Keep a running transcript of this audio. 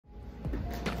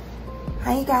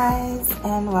Hi guys,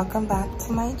 and welcome back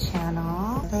to my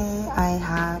channel. Today I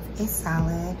have a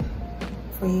salad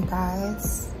for you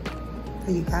guys,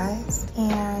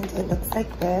 and it looks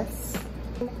like this.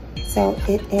 So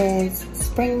it is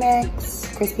spring mix,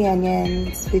 crispy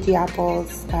onions, Fuji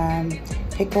apples,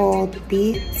 pickled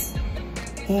beets,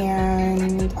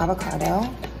 and avocado.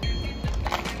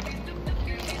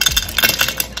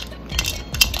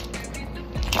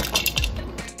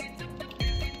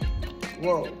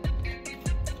 Whoa.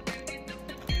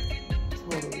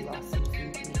 Totally lost some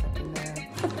Fuji's up in there.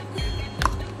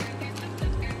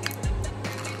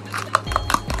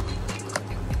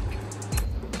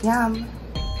 Yum.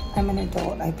 I'm an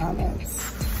adult, I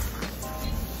promise.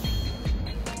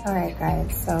 All right,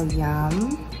 guys, so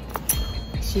yum.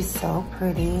 She's so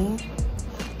pretty.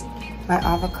 My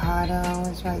avocado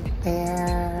is right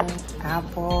there.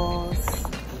 Apples.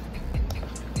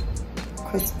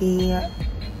 Crispy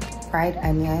fried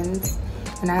onions.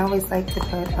 And I always like to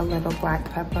put a little black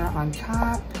pepper on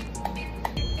top.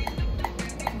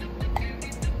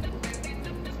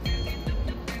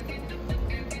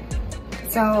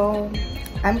 So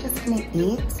I'm just gonna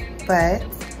eat, but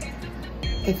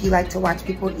if you like to watch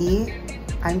people eat,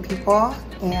 I'm people,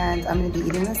 and I'm gonna be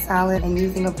eating the salad and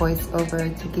using a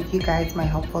voiceover to give you guys my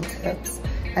helpful tips.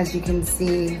 As you can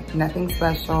see, nothing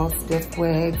special, stiff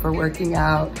wig for working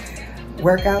out,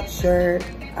 workout shirt,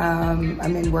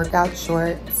 I'm in workout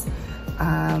shorts,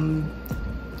 and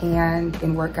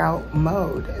in workout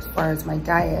mode as far as my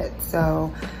diet.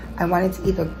 So I wanted to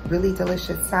eat a really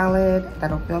delicious salad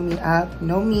that'll fill me up.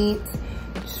 No meat,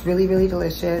 just really, really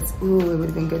delicious. Ooh, it would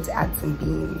have been good to add some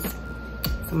beans,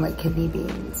 some like kidney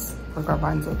beans or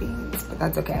garbanzo beans, but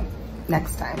that's okay.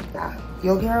 Next time, yeah.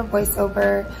 You'll hear a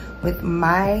voiceover with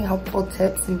my helpful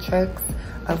tips and tricks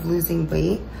of losing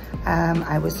weight.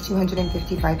 I was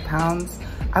 255 pounds.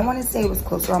 I want to say it was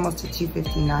closer almost to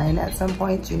 259 at some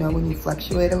point. You know, when you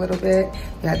fluctuate a little bit,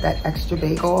 you have that extra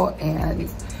bagel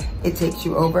and it takes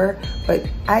you over. But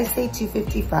I say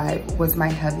 255 was my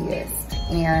heaviest.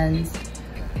 And,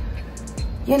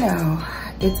 you know,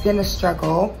 it's been a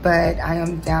struggle, but I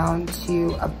am down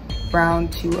to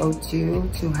around 202,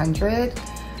 200.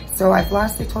 So I've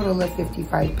lost a total of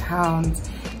 55 pounds.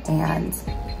 And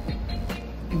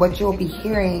what you'll be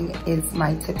hearing is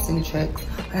my tips and tricks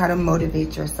on how to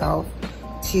motivate yourself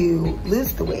to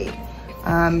lose the weight.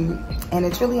 And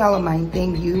it's really all a mind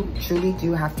thing. You truly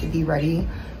do have to be ready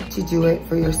to do it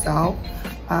for yourself.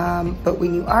 But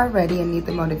when you are ready and need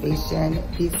the motivation,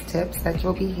 these tips that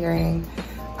you'll be hearing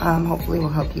hopefully will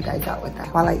help you guys out with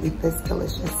that while I eat this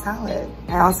delicious salad.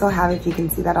 I also have, if you can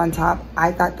see that on top,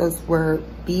 I thought those were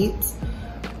beets,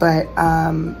 but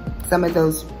some of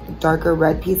those darker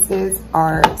red pieces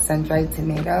are sun-dried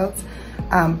tomatoes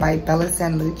by Bella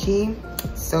San Luci.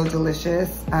 So delicious.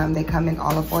 They come in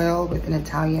olive oil with an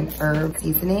Italian herb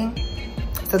seasoning.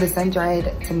 So the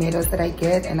sun-dried tomatoes that I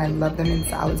get, and I love them in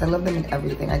salads. I love them in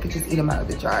everything. I could just eat them out of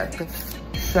the jar.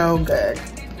 So good.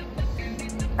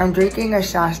 I'm drinking a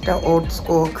Shasta old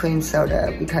school cream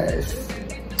soda because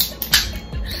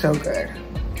so good.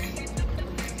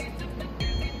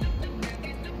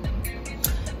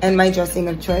 And my dressing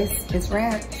of choice is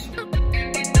ranch.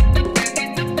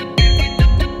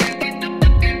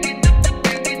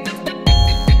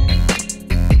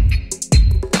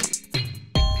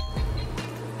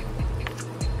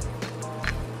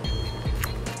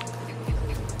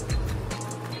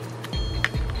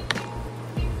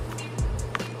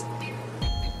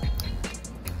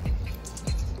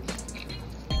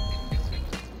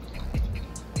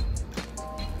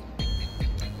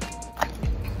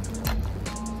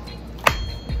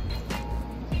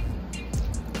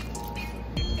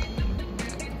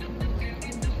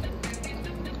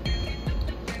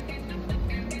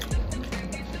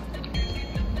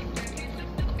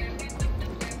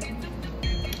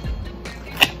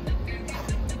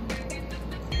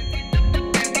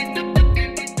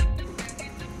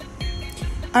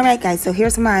 All right, guys, so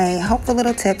here's my helpful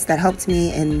little tips that helped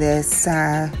me in this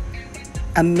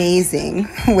amazing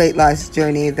weight loss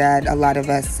journey that a lot of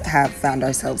us have found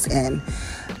ourselves in.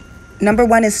 Number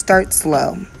one is start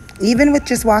slow, even with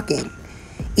just walking,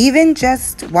 even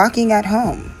just walking at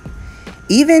home,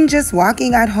 even just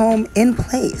walking at home in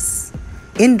place,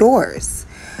 indoors.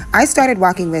 I started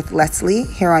walking with Leslie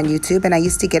here on YouTube, and I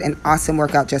used to get an awesome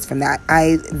workout just from that.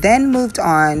 I then moved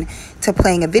on to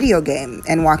playing a video game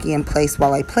and walking in place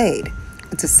while I played.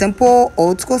 It's a simple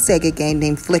old school Sega game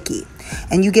named Flicky,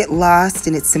 and you get lost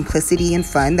in its simplicity and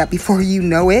fun that before you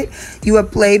know it, you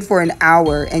have played for an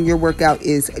hour and your workout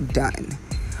is done.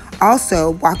 Also,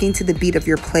 walking to the beat of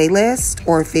your playlist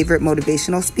or favorite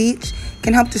motivational speech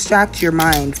can help distract your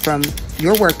mind from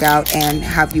your workout and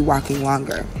have you walking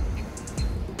longer.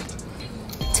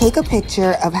 Take a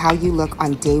picture of how you look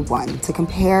on day 1 to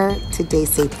compare to day,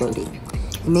 say, 30.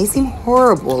 It may seem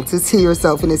horrible to see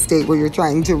yourself in a state where you're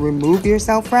trying to remove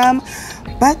yourself from,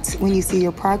 but when you see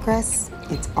your progress,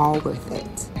 it's all worth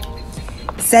it.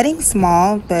 Setting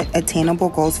small but attainable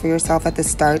goals for yourself at the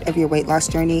start of your weight loss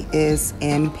journey is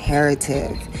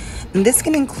imperative. And this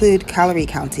can include calorie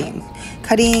counting.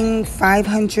 Cutting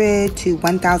 500 to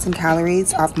 1,000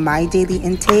 calories off my daily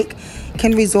intake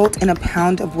can result in a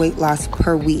pound of weight loss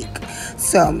per week.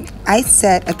 So I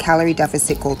set a calorie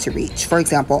deficit goal to reach. For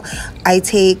example, I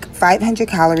take 500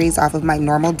 calories off of my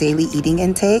normal daily eating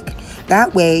intake.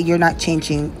 That way you're not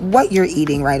changing what you're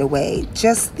eating right away,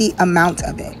 just the amount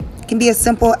of it. It can be as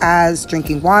simple as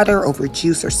drinking water over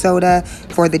juice or soda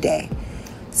for the day.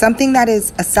 Something that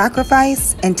is a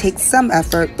sacrifice and takes some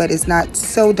effort, but is not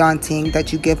so daunting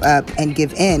that you give up and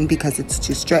give in because it's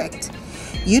too strict.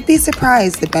 You'd be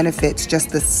surprised the benefits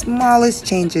just the smallest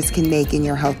changes can make in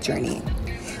your health journey.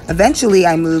 Eventually,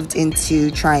 I moved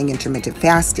into trying intermittent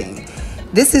fasting.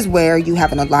 This is where you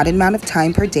have an allotted amount of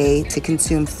time per day to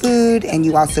consume food, and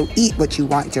you also eat what you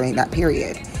want during that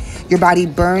period. Your body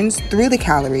burns through the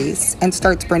calories and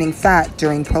starts burning fat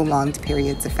during prolonged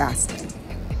periods of fasting.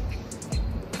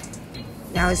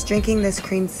 Now, is drinking this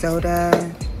cream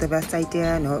soda the best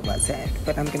idea? No, it wasn't.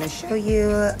 But I'm going to show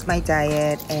you my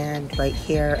diet and right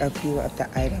here a few of the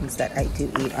items that I do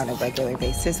eat on a regular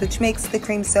basis, which makes the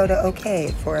cream soda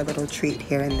okay for a little treat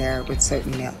here and there with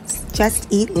certain meals. Just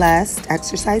eat less,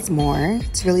 exercise more.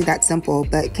 It's really that simple,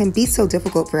 but it can be so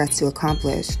difficult for us to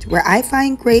accomplish. Where I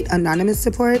find great anonymous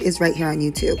support is right here on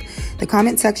YouTube. The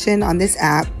comment section on this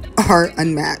app are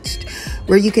unmatched,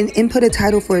 where you can input a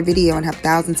title for a video and have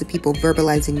thousands of people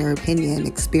verbalizing their opinion,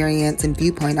 experience, and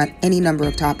viewpoint on any number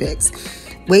of topics.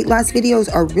 Weight loss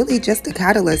videos are really just a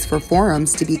catalyst for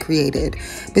forums to be created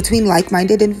between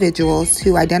like-minded individuals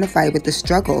who identify with the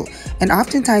struggle, and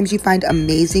oftentimes you find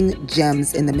amazing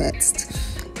gems in the midst.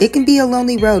 It can be a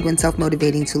lonely road when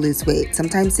self-motivating to lose weight.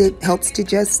 Sometimes it helps to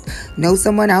just know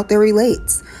someone out there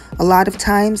relates. A lot of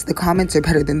times, the comments are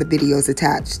better than the videos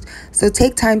attached. So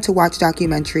take time to watch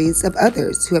documentaries of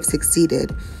others who have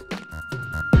succeeded.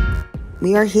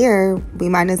 We are here. We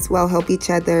might as well help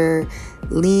each other,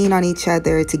 lean on each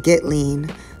other to get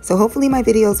lean. So hopefully my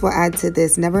videos will add to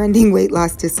this never-ending weight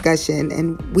loss discussion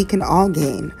and we can all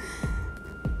gain.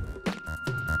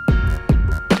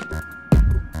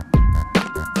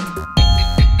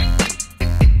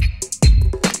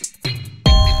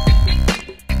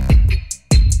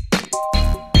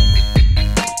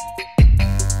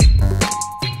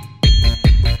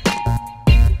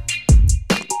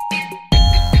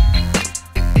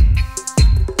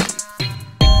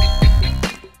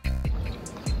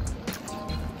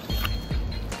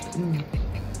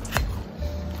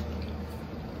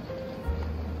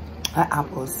 That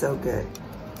apple is so good.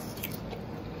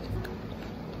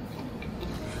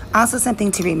 Also,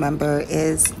 something to remember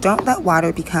is don't let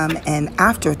water become an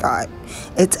afterthought.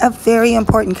 It's a very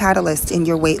important catalyst in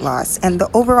your weight loss and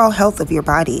the overall health of your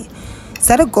body.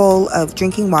 Set a goal of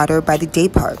drinking water by the day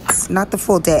parts, not the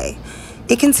full day.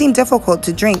 It can seem difficult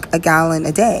to drink a gallon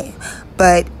a day,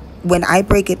 but when I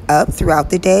break it up throughout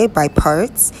the day by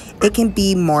parts, it can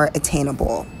be more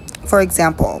attainable. For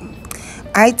example,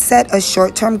 I'd set a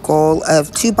short-term goal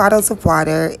of 2 bottles of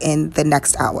water in the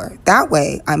next hour. That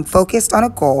way, I'm focused on a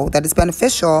goal that is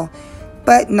beneficial,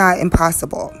 but not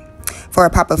impossible. For a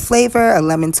pop of flavor, a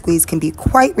lemon squeeze can be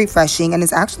quite refreshing and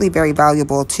is actually very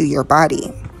valuable to your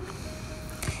body.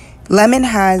 Lemon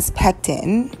has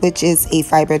pectin, which is a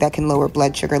fiber that can lower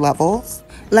blood sugar levels.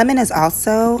 Lemon is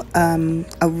also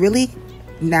a really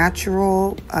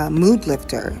natural mood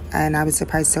lifter, and I was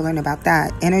surprised to learn about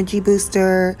that. Energy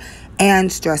booster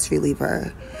and stress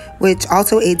reliever, which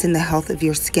also aids in the health of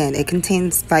your skin. It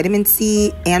contains vitamin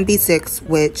C and B6,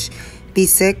 which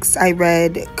B6, I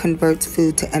read, converts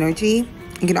food to energy.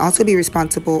 It can also be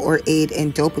responsible or aid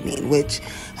in dopamine, which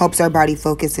helps our body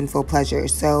focus and feel pleasure.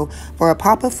 So for a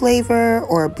pop of flavor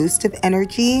or a boost of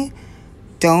energy,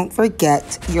 don't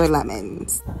forget your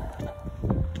lemons.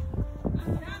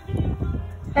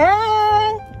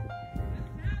 Hey!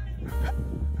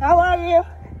 How are you?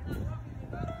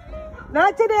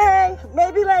 Not today,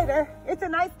 maybe later. It's a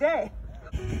nice day.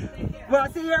 Well,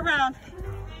 I'll see you around.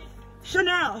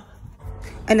 Chanel.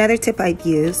 Another tip I've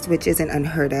used, which isn't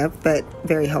unheard of but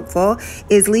very helpful,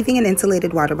 is leaving an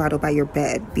insulated water bottle by your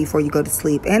bed before you go to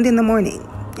sleep and in the morning.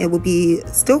 It will be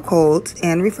still cold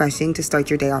and refreshing to start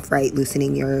your day off right,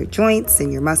 loosening your joints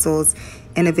and your muscles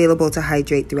and available to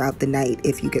hydrate throughout the night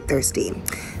if you get thirsty.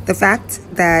 The fact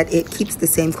that it keeps the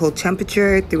same cold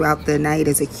temperature throughout the night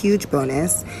is a huge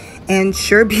bonus and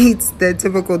sure beats the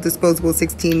typical disposable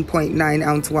 16.9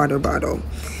 ounce water bottle.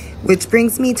 Which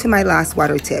brings me to my last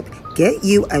water tip. Get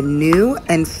you a new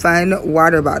and fun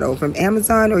water bottle from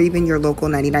Amazon or even your local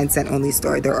 99-cent only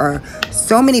store. There are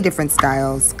so many different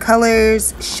styles,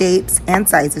 colors, shapes, and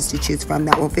sizes to choose from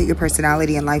that will fit your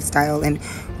personality and lifestyle and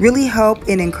really help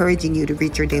in encouraging you to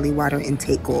reach your daily water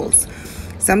intake goals.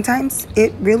 Sometimes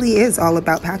it really is all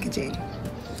about packaging.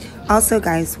 Also,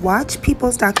 guys, watch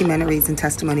people's documentaries and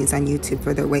testimonies on YouTube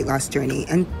for their weight loss journey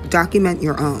and document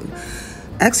your own.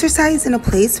 Exercise in a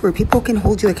place where people can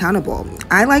hold you accountable.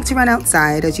 I like to run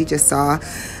outside, as you just saw,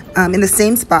 in the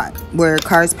same spot where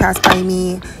cars pass by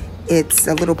me. It's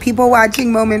a little people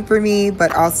watching moment for me,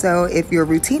 but also if you're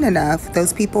routine enough,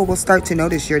 those people will start to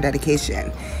notice your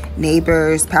dedication.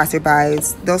 Neighbors,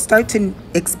 passerbys, they'll start to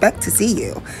expect to see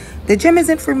you. The gym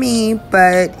isn't for me,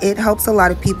 but it helps a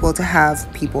lot of people to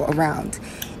have people around.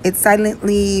 It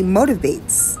silently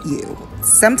motivates you.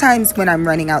 Sometimes when I'm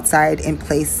running outside in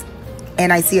place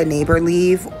and I see a neighbor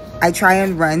leave, I try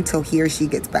and run till he or she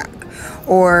gets back.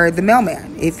 Or the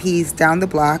mailman, if he's down the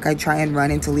block, I try and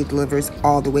run until he delivers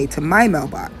all the way to my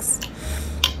mailbox.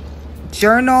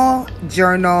 Journal,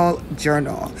 journal,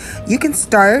 journal. You can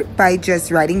start by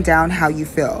just writing down how you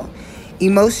feel.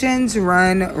 Emotions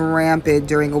run rampant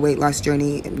during a weight loss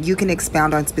journey. You can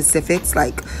expound on specifics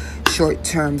like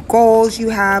short-term goals you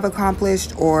have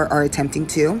accomplished or are attempting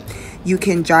to. You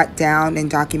can jot down and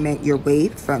document your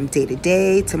weight from day to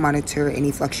day to monitor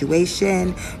any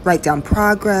fluctuation, write down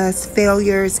progress,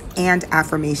 failures, and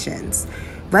affirmations.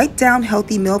 Write down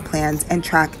healthy meal plans and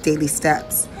track daily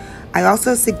steps. I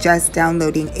also suggest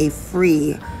downloading a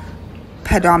free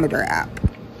pedometer app.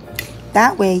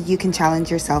 That way you can challenge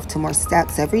yourself to more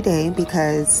steps every day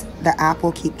because the app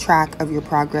will keep track of your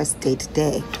progress day to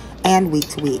day and week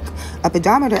to week. A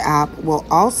pedometer app will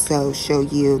also show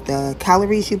you the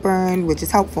calories you burn, which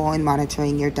is helpful in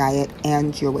monitoring your diet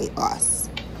and your weight loss.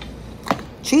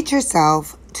 Treat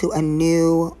yourself to a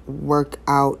new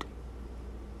workout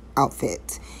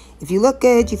outfit. If you look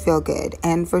good, you feel good.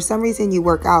 And for some reason, you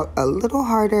work out a little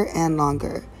harder and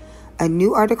longer. A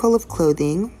new article of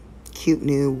clothing, cute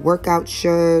new workout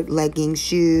shirt, leggings,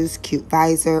 shoes, cute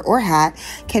visor, or hat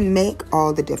can make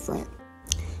all the difference.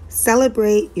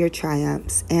 Celebrate your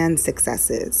triumphs and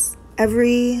successes.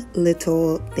 Every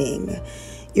little thing.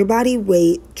 Your body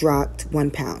weight dropped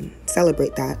 1 pound.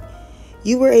 Celebrate that.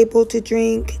 You were able to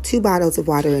drink 2 bottles of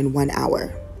water in 1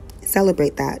 hour.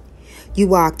 Celebrate that. You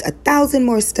walked 1,000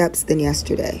 more steps than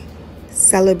yesterday.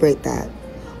 Celebrate that.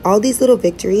 All these little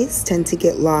victories tend to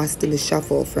get lost in the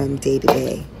shuffle from day to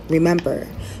day. Remember,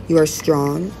 you are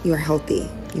strong, you are healthy,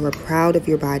 you are proud of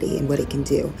your body and what it can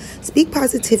do. Speak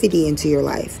positivity into your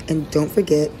life and don't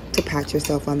forget to pat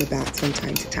yourself on the back from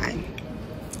time to time.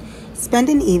 Spend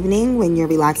an evening when you're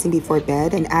relaxing before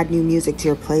bed and add new music to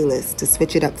your playlist to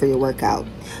switch it up for your workout.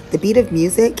 The beat of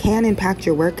music can impact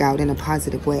your workout in a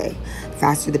positive way. The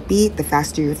faster the beat, the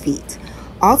faster your feet.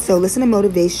 Also, listen to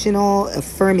motivational,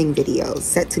 affirming videos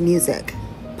set to music.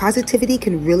 Positivity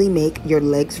can really make your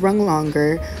legs run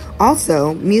longer.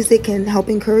 Also, music can help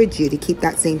encourage you to keep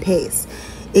that same pace.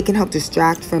 It can help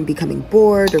distract from becoming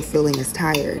bored or feeling as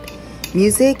tired.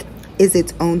 Music is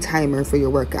its own timer for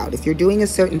your workout. If you're doing a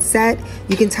certain set,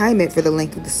 you can time it for the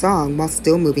length of the song while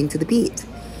still moving to the beat.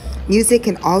 Music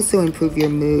can also improve your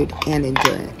mood and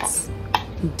endurance.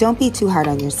 Don't be too hard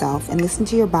on yourself and listen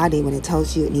to your body when it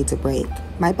tells you it needs a break.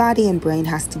 My body and brain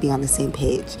has to be on the same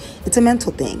page. It's a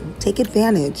mental thing. Take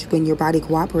advantage when your body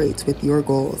cooperates with your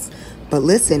goals, but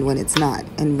listen when it's not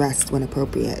and rest when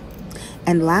appropriate.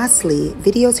 And lastly,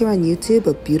 videos here on YouTube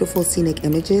of beautiful scenic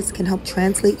images can help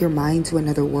translate your mind to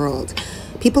another world.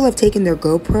 People have taken their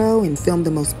GoPro and filmed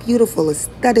the most beautiful,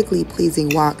 aesthetically pleasing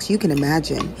walks you can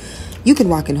imagine. You can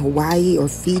walk in Hawaii or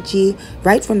Fiji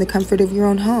right from the comfort of your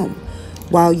own home.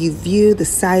 While you view the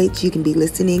sights, you can be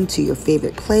listening to your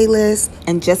favorite playlist.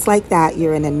 And just like that,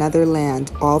 you're in another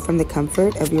land, all from the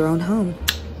comfort of your own home.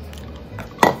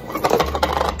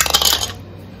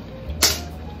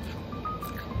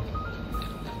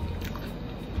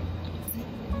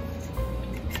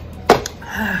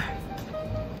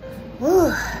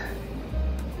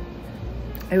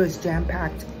 It was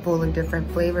jam-packed, full of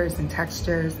different flavors and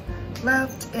textures.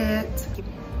 Loved it.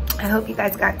 I hope you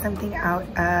guys got something out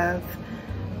of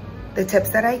the tips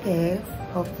that I gave.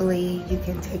 Hopefully you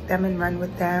can take them and run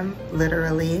with them,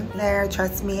 literally. There,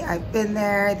 trust me, I've been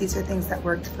there. These are things that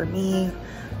worked for me.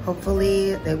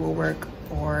 Hopefully they will work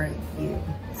for you.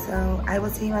 So I will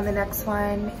see you on the next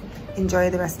one. Enjoy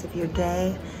the rest of your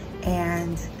day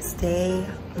and stay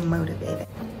motivated.